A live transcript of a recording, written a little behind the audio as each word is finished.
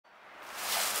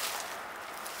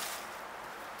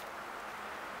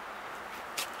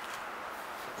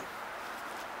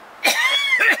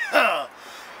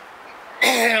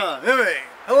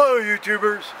Hello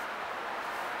YouTubers,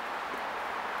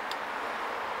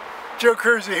 Joe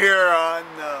Kersey here on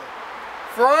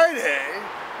Friday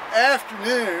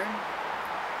afternoon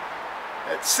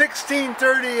at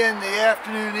 16:30 in the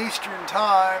afternoon Eastern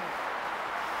Time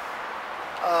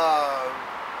on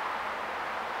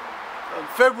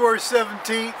February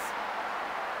 17th,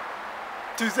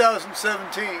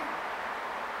 2017.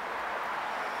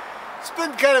 It's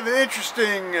been kind of an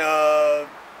interesting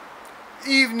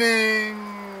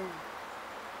evening,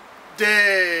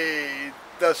 day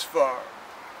thus far.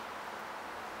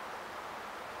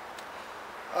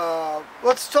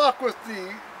 Let's talk with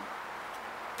the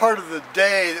part of the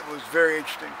day that was very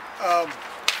interesting.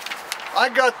 I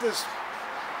got this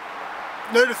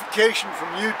notification from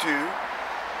YouTube.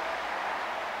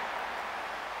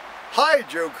 Hi,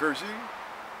 Joe Kersey.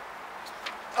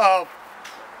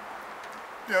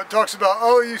 It talks about,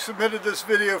 oh, you submitted this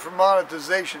video for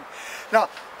monetization. Now,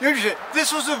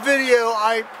 this was a video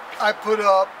I put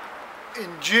up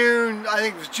in June, I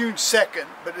think it was June 2nd,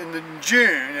 but in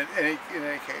June, in any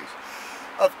case,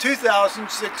 of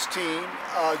 2016,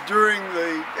 during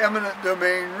the eminent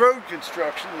domain road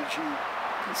construction that you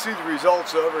can see the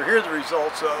results of, or hear the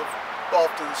results of,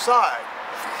 off to the side.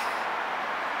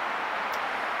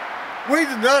 We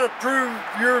did not approve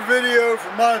your video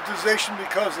for monetization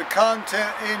because the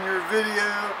content in your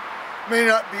video may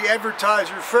not be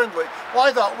advertiser friendly. Well,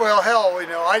 I thought, well, hell,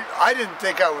 I didn't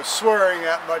think I was swearing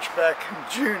that much back in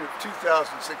June of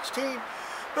 2016,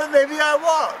 but maybe I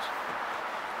was.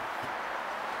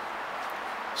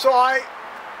 So I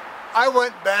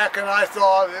went back and I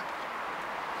thought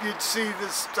you'd see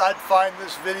this, I'd find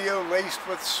this video laced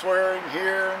with swearing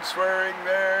here and swearing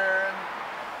there, and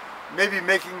maybe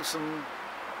making some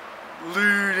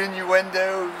lewd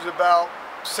innuendos about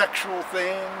sexual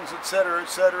things, etc.,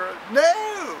 etc.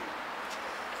 No!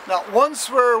 Not one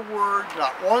swear word,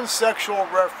 not one sexual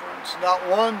reference, not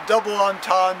one double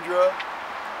entendre.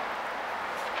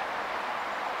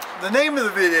 The name of the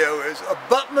video is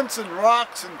Abutments and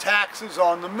Rocks and Taxes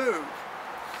on the Move.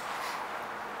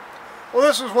 Well,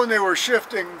 this was when they were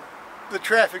shifting the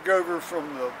traffic over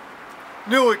from the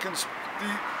newly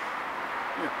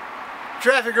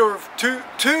traffic over to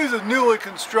the newly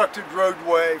constructed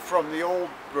roadway from the old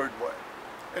roadway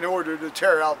in order to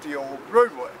tear out the old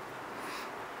roadway.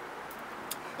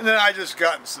 And then I just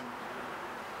gotten some,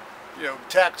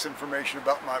 tax information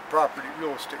about my property,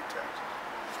 real estate taxes.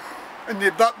 And the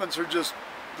abutments are just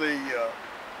the,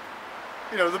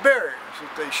 the barriers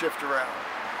that they shift around.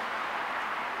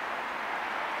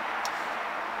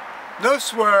 No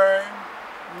swearing,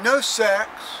 no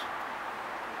sex.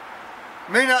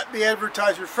 May not be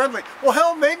advertiser friendly. Well,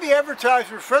 hell, maybe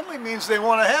advertiser friendly means they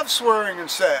want to have swearing and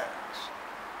sex.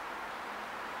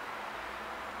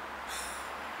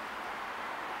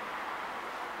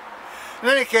 In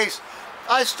any case,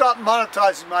 I stopped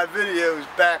monetizing my videos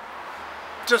back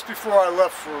just before I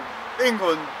left for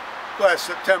England last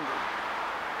September.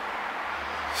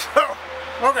 So,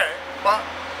 okay,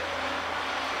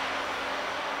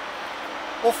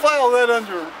 we'll file that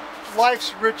under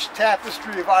life's rich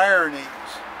tapestry of ironies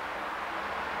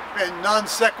and non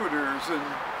sequiturs and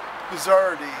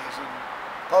bizarrities and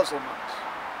puzzlements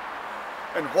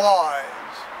and whys.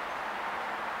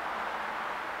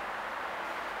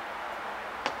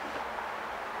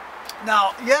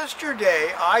 Now,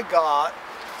 yesterday I got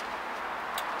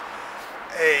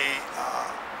an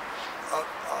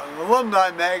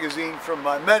alumni magazine from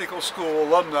my medical school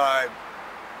alumni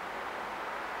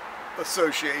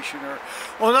association, or,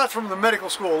 well, not from the medical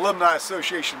school alumni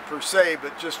association per se,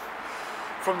 but just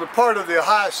from the part of the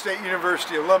Ohio State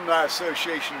University Alumni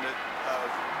Association that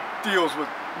deals with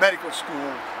medical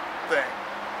school thing.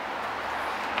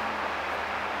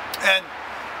 And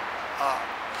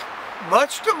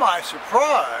much to my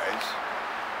surprise,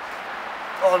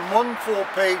 on one full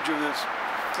page of this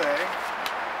thing,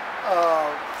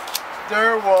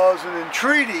 there was an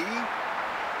entreaty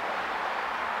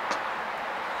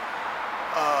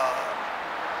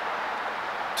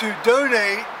to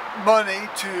donate money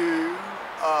to,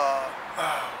 I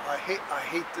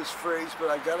hate this phrase, but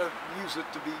I gotta use it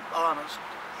to be honest,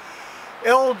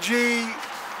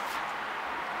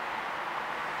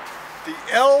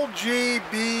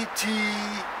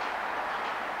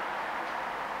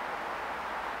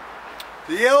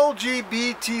 the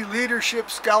LGBT Leadership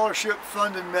Scholarship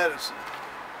Fund in Medicine.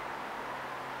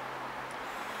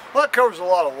 Well, that covers a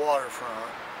lot of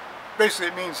waterfront. Basically,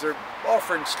 it means they're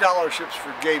offering scholarships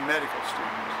for gay medical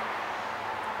students.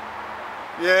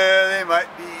 Yeah, they might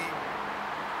be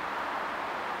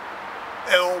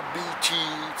LBT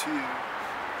too.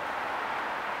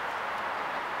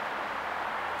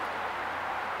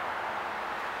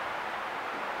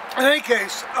 in any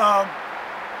case, I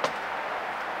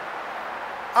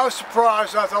was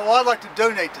surprised. I thought, well, I'd like to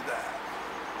donate to that.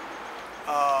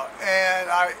 And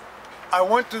I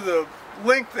went to the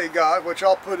link they got, which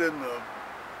I'll put in the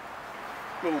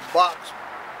little box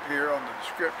here on the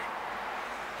description.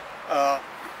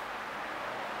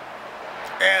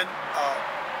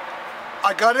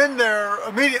 I got in there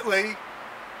immediately,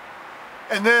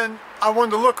 and then I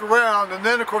wanted to look around, and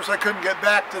then of course I couldn't get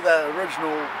back to that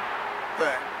original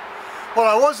thing. What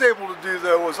I was able to do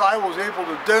though was I was able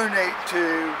to donate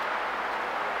to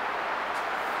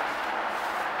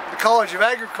the College of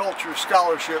Agriculture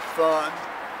Scholarship Fund,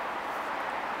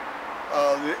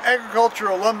 the Agriculture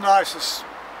Alumni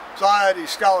Society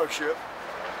Scholarship,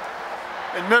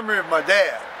 in memory of my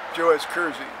dad, Joe S.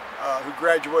 Kersey, who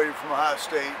graduated from Ohio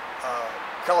State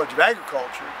College of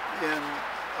Agriculture in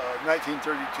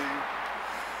 1932.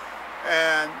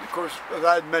 And of course, as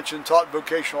I had mentioned, taught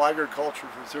vocational agriculture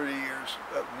for 30 years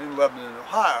in Lebanon,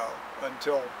 Ohio,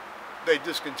 until they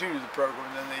discontinued the program,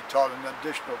 and then they taught an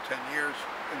additional 10 years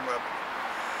in Lebanon.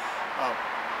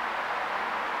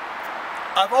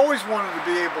 I've always wanted to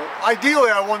be able,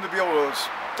 ideally I wanted to be able to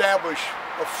establish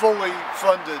a fully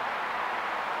funded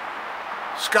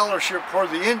scholarship where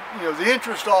the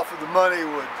interest off of the money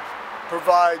would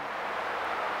provide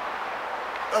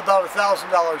about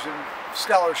 $1,000 in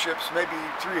scholarships, maybe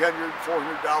 $300,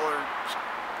 $400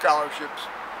 scholarships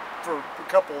for a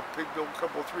couple,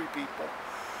 three people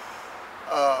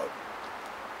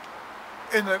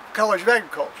in the College of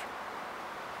Agriculture.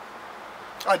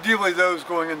 Ideally, those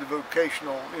going into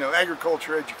vocational,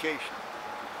 agriculture education.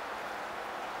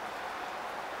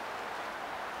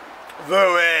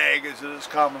 VOAG, as it is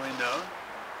commonly known,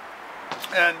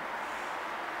 and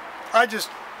I just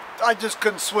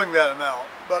couldn't swing that amount,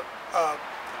 but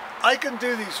I can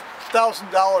do these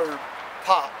 $1,000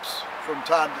 pops from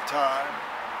time to time.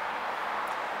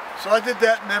 So I did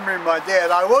that in memory of my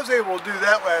dad. I was able to do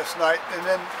that last night, and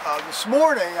then this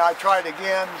morning I tried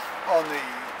again on the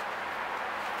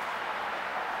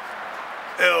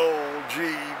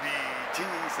LGBT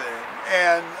thing,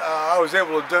 and I was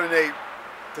able to donate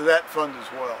to that fund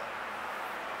as well.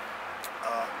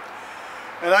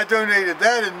 And I donated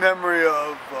that in memory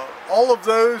of all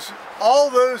those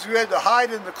who had to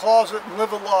hide in the closet and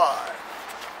live a lie.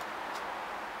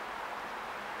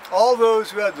 All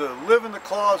those who had to live in the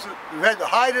closet, who had to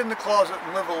hide in the closet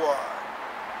and live a lie.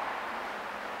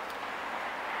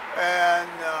 And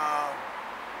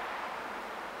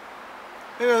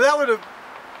that would have,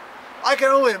 I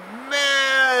can only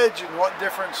imagine what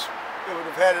difference it would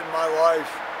have had in my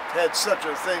life had such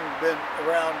a thing been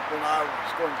around when I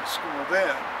was going to school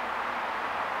then.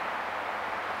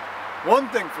 One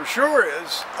thing for sure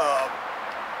is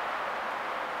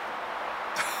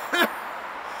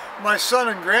my son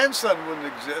and grandson wouldn't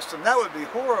exist, and that would be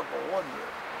horrible, wouldn't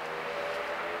it?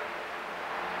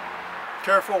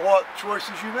 Careful what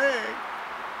choices you make.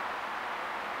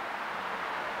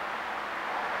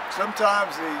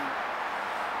 Sometimes the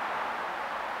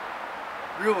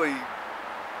really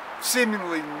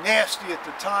seemingly nasty at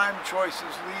the time choices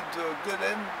lead to a good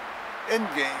end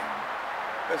game,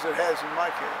 as it has in my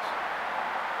case.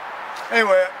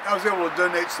 Anyway, I was able to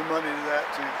donate some money to that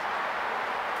too.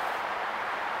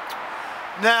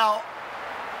 Now,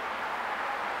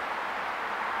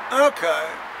 okay,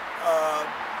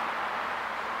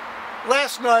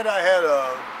 last night I had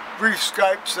a brief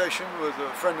Skype session with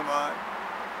a friend of mine,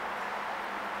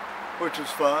 which was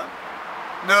fun.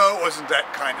 No, it wasn't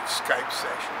that kind of Skype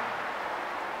session.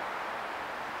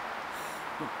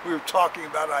 We were talking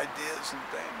about ideas and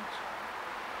things.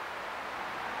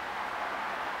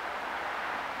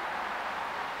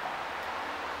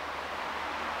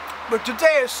 But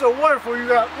today is so wonderful. You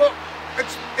got, look,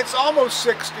 it's almost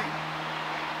 60.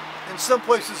 In some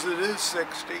places it is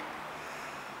 60.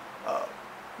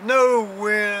 No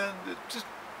wind. It's just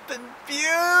been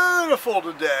beautiful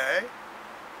today.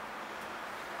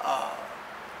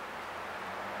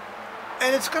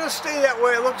 And it's going to stay that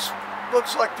way. It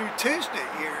looks like through Tuesday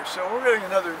here. So we're getting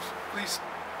another, at least,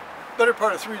 better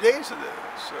part of 3 days of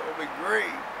this. So it'll be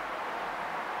great.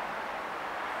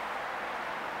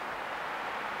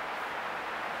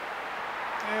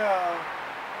 Yeah.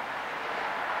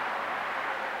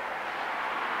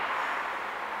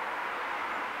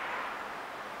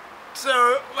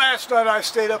 So last night I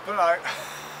stayed up and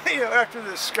after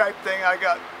this Skype thing, I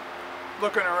got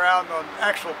looking around on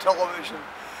actual television.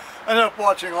 I ended up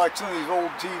watching like some of these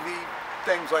old TV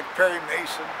things like Perry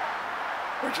Mason,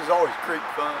 which is always great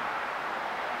fun.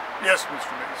 Yes,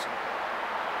 Mr. Mason.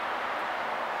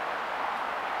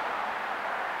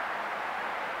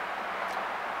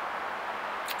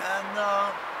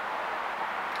 And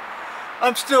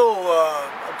I'm still,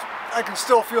 I can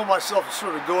still feel myself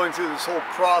sort of going through this whole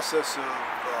process of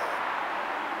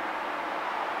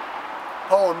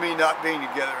Paul and me not being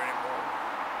together anymore,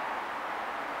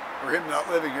 or him not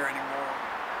living here anymore.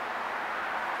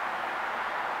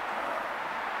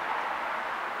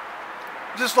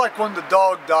 Just like when the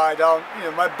dog died, you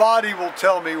know, my body will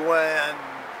tell me when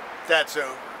that's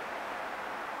over.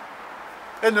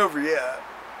 It isn't over yet.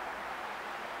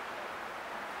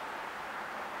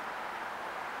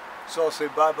 So I'll say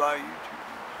bye-bye, YouTube.